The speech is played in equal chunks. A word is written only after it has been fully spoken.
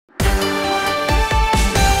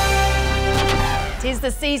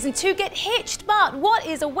the season to get hitched, but what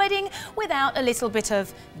is a wedding without a little bit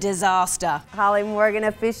of disaster? Holly Morgan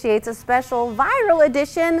officiates a special viral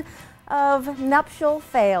edition of Nuptial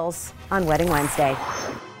Fails on Wedding Wednesday.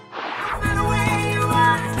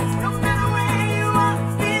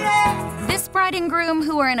 This bride and groom,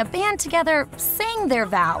 who were in a band together, sang their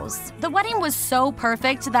vows. The wedding was so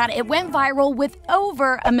perfect that it went viral with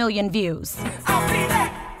over 1 million views.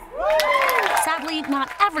 Sadly,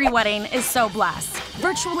 not every wedding is so blessed.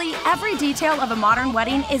 Virtually every detail of a modern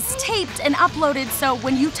wedding is taped and uploaded, so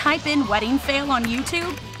when you type in wedding fail on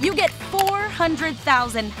YouTube, you get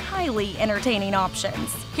 400,000 highly entertaining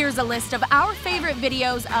options. Here's a list of our favorite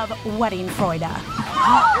videos of wedding Freude.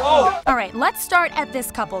 All right, let's start at this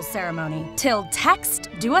couple's ceremony. Till text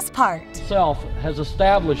do us part. Self has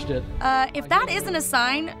established it. If that isn't a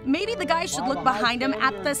sign, maybe the guy should look behind him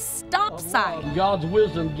at the stop sign. God's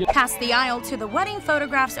wisdom. Pass the aisle to the wedding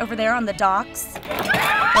photographs over there on the docks.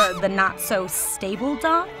 The not-so-stable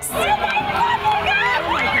docks.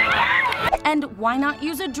 And why not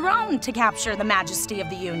use a drone to capture the majesty of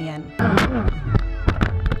the union?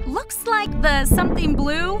 Looks like the something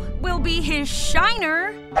blue will be his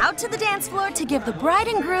shiner. Out to the dance floor to give the bride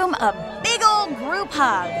and groom a big old group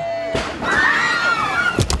hug.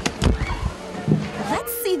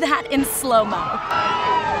 Let's see that in slow-mo.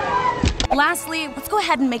 Lastly, let's go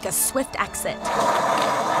ahead and make a swift exit.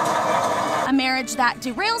 A marriage that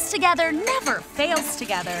derails together never fails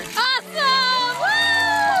together. Awesome!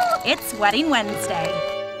 Woo! It's Wedding Wednesday.